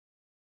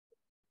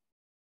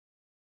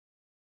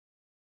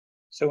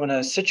So in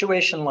a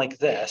situation like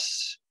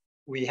this,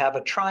 we have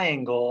a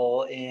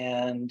triangle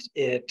and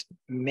it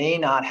may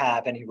not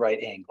have any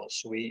right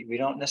angles. We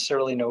don't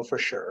necessarily know for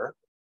sure.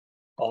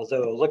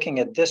 Although looking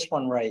at this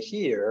one right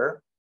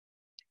here,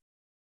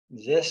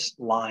 this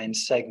line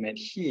segment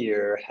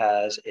here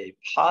has a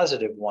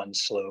 +1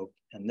 slope,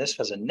 and this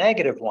has a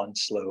 -1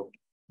 slope,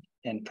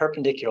 and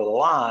perpendicular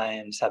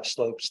lines have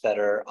slopes that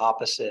are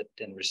opposite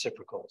and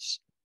reciprocals.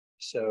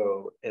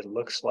 So it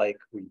looks like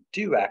we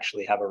do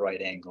actually have a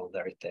right angle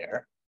right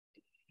there.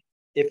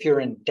 If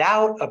you're in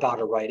doubt about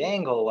a right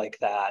angle like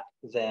that,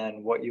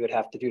 then what you would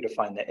have to do to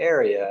find the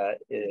area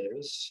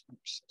is,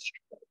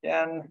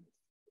 again,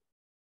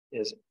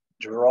 is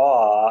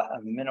draw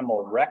a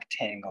minimal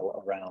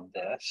rectangle around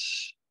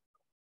this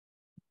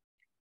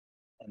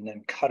and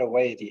then cut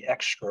away the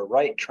extra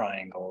right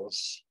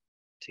triangles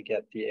to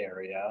get the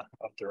area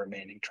of the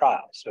remaining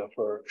triangles. So if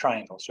we're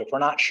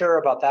not sure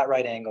about that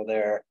right angle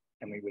there,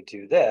 and we would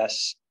do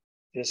this,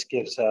 this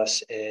gives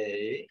us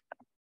a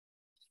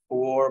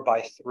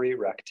 4×3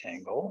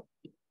 rectangle.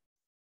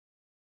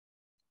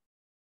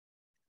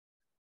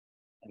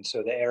 And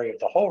so the area of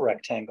the whole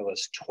rectangle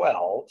is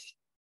 12.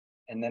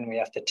 And then we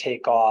have to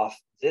take off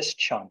this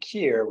chunk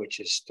here, which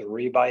is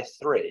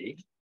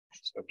 3×3.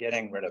 So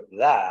getting rid of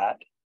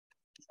that,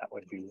 that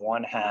would be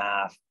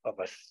 1/2 of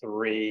a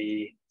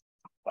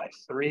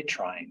 3×3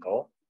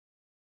 triangle.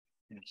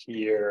 And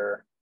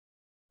here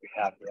we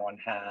have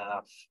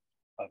 1/2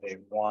 of a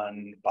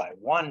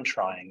 1×1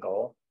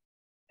 triangle.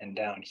 And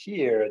down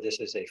here, this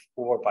is a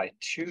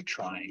 4×2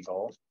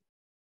 triangle.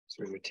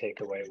 So we would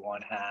take away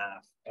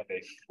 1/2 of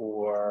a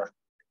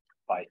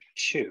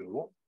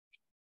 4×2.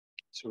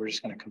 So we're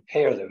just going to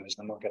compare those,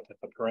 then we'll get to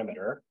the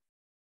perimeter.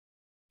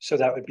 So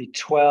that would be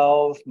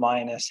 12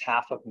 minus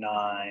 1/2 of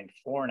 9,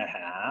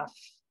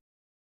 4½,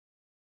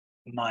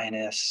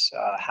 minus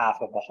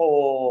 1/2 of a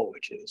whole,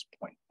 which is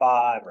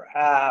 0.5 or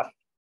 1/2.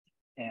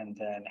 And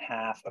then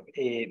 1/2 of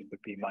 8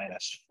 would be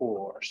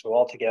 -4. So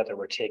altogether,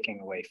 we're taking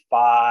away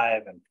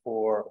 5 and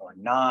 4 or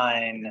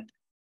 9.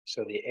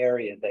 So the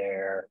area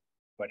there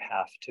would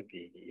have to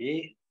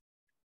be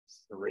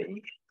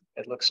 3,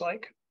 it looks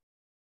like.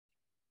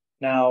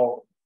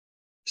 Now,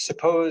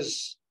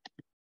 suppose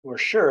we're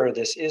sure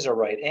this is a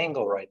right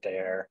angle right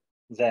there,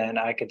 then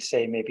I could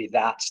say maybe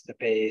that's the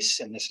base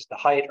and this is the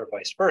height or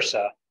vice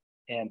versa.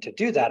 And to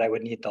do that, I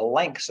would need the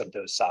lengths of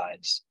those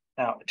sides.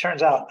 Now, it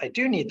turns out I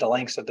do need the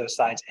lengths of those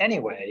sides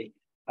anyway,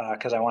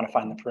 because I want to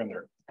find the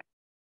perimeter.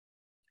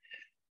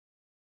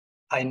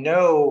 I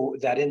know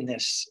that in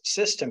this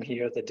system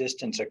here, the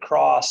distance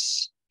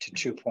across to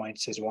 2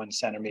 points is 1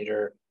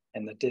 centimeter,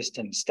 and the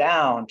distance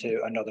down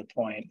to another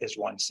point is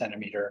 1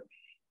 centimeter.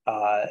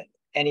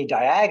 Any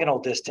diagonal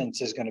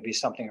distance is going to be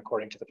something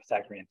according to the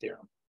Pythagorean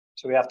theorem.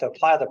 So we have to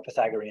apply the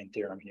Pythagorean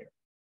theorem here.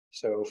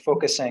 So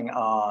focusing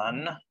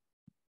on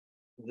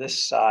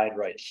this side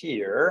right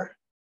here,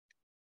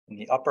 in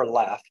the upper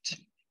left,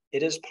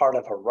 it is part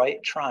of a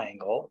right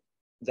triangle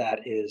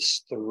that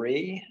is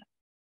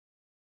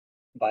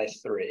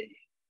 3×3.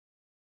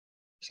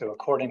 So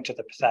according to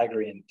the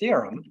Pythagorean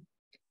theorem,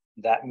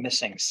 that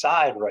missing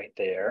side right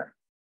there,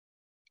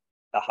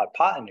 the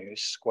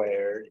hypotenuse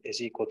squared,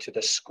 is equal to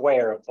the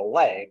square of the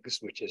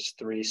legs, which is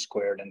 3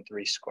 squared and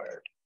 3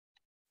 squared.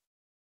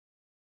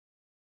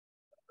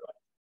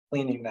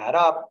 Cleaning that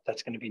up,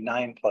 that's going to be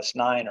 9 +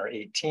 9 or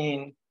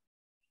 18.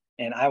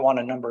 And I want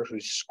a number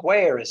whose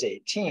square is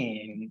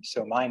 18,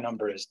 so my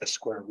number is the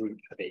square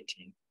root of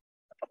 18.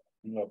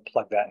 And we'll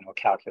plug that into a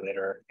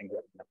calculator and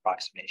get an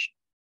approximation.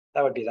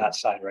 That would be that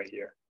side right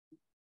here.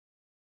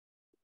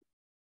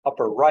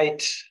 Upper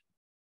right,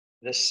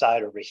 this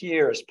side over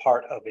here is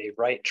part of a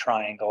right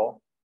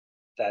triangle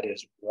that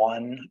is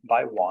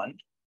 1×1.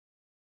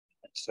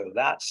 And so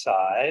that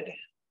side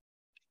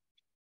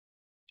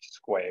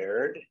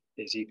squared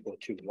is equal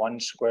to 1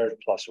 squared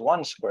plus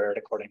 1 squared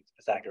according to the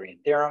Pythagorean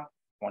theorem.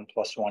 1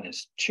 + 1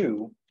 is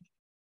 2.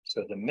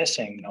 So the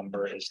missing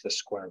number is the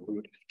square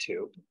root of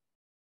 2.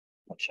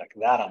 We'll check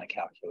that on a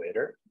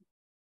calculator.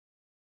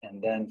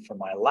 And then for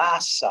my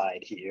last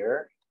side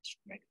here, let's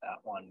make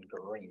that one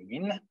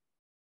green.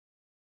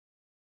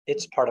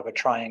 It's part of a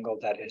triangle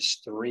that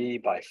is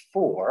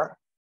 3×4.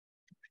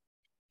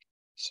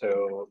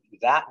 So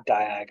that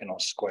diagonal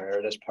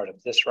squared as part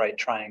of this right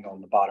triangle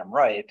in the bottom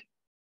right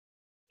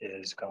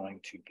is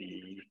going to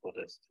be equal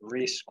to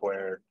 3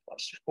 squared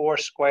plus 4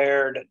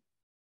 squared.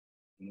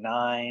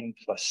 9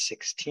 +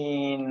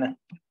 16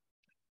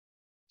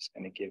 is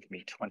going to give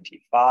me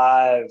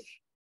 25.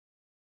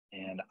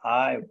 And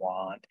I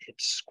want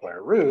its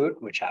square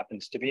root, which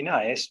happens to be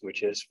nice,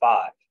 which is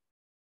 5.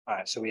 All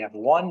right, so we have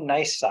one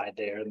nice side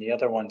there, and the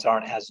other ones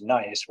aren't as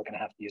nice. We're going to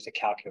have to use a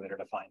calculator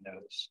to find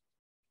those.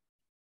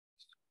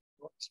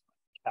 What's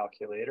my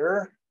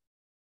calculator?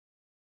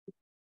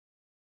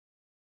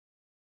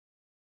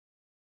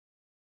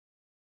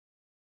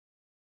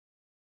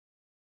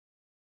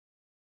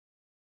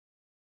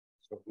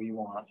 So we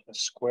want the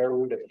square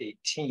root of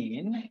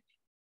 18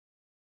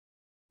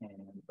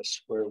 and the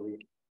square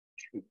root of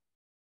 2.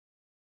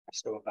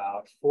 So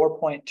about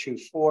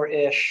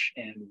 4.24-ish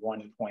and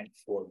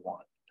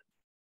 1.41.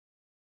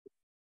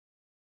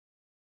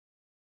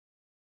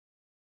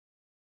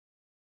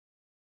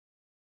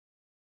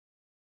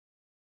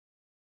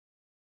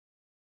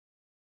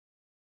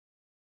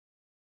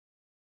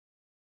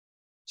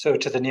 So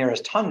to the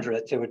nearest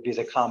hundredth, it would be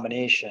the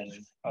combination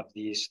of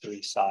these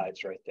three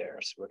sides right there.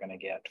 So we're going to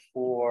get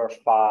 4,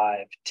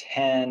 5,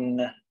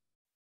 10,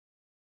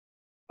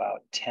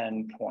 about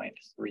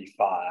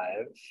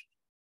 10.35.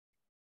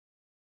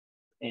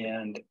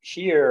 And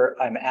here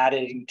I'm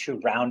adding two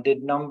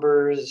rounded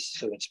numbers,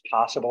 so it's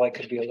possible I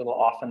could be a little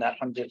off in that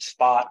 100th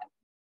spot.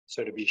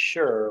 So to be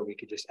sure, we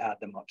could just add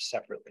them up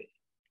separately.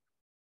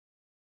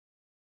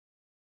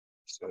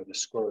 So the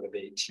square root of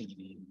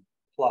 18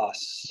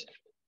 plus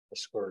the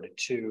square root of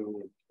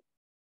 2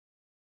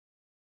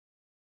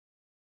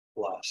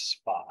 plus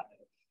 5.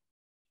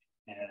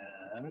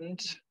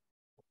 And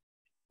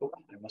oh,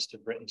 I must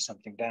have written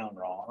something down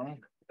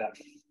wrong. That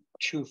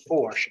 2,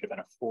 4 should have been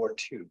a 4,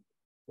 2.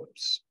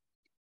 Whoops.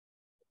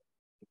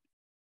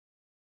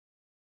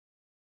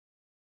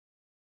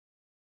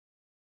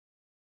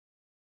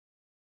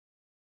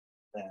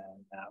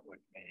 Then that would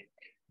make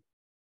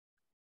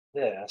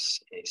this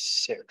a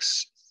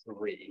 6,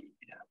 3.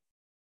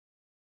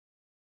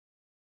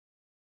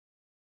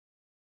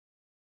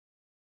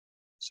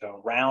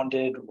 So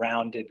rounded,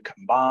 rounded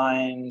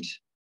combined.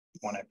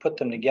 When I put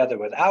them together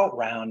without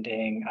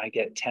rounding, I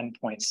get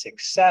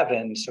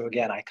 10.67. So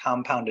again, I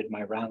compounded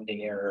my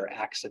rounding error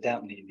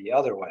accidentally the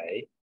other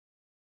way.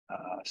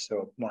 So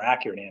a more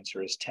accurate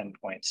answer is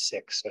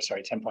 10.6,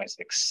 sorry,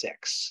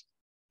 10.66.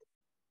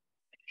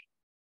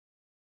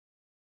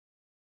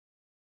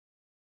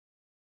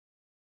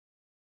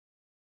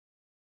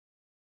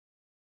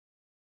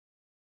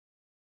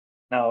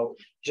 Now,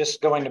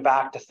 just going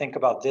back to think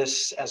about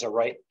this as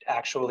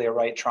actually a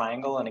right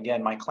triangle. And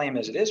again, my claim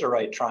is it is a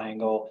right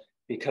triangle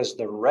because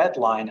the red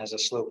line has a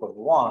slope of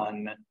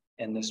 1,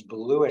 and this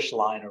bluish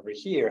line over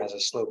here has a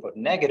slope of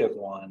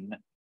 -1.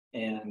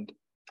 And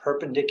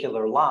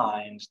perpendicular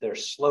lines, their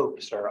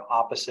slopes are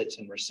opposites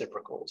and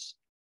reciprocals.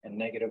 And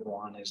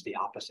 -1 is the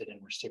opposite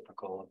and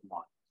reciprocal of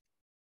 1.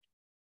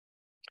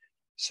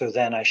 So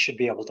then I should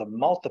be able to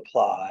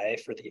multiply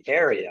for the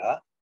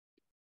area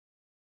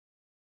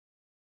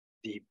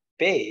the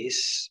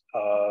base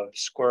of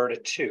square root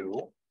of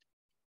 2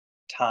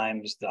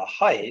 times the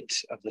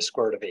height of the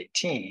square root of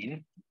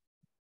 18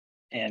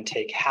 and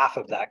take half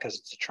of that because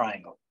it's a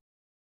triangle.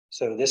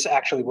 So this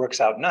actually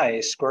works out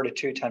nice. Square root of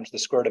 2 times the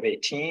square root of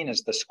 18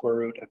 is the square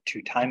root of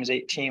 2 times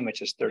 18,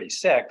 which is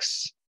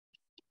 36.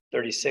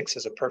 36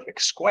 is a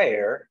perfect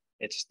square.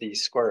 It's the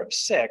square of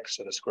 6.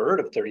 So the square root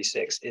of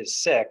 36 is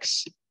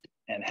 6,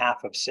 and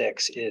half of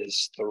 6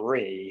 is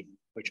 3,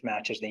 which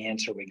matches the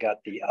answer we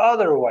got the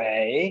other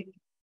way.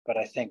 But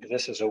I think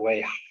this is a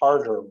way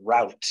harder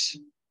route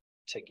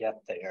to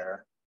get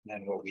there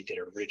than what we did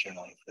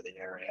originally for the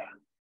area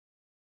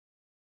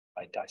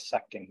by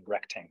dissecting the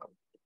rectangle.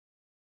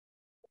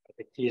 But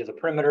the key to the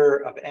perimeter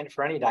of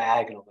for any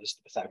diagonal is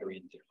the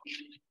Pythagorean theorem.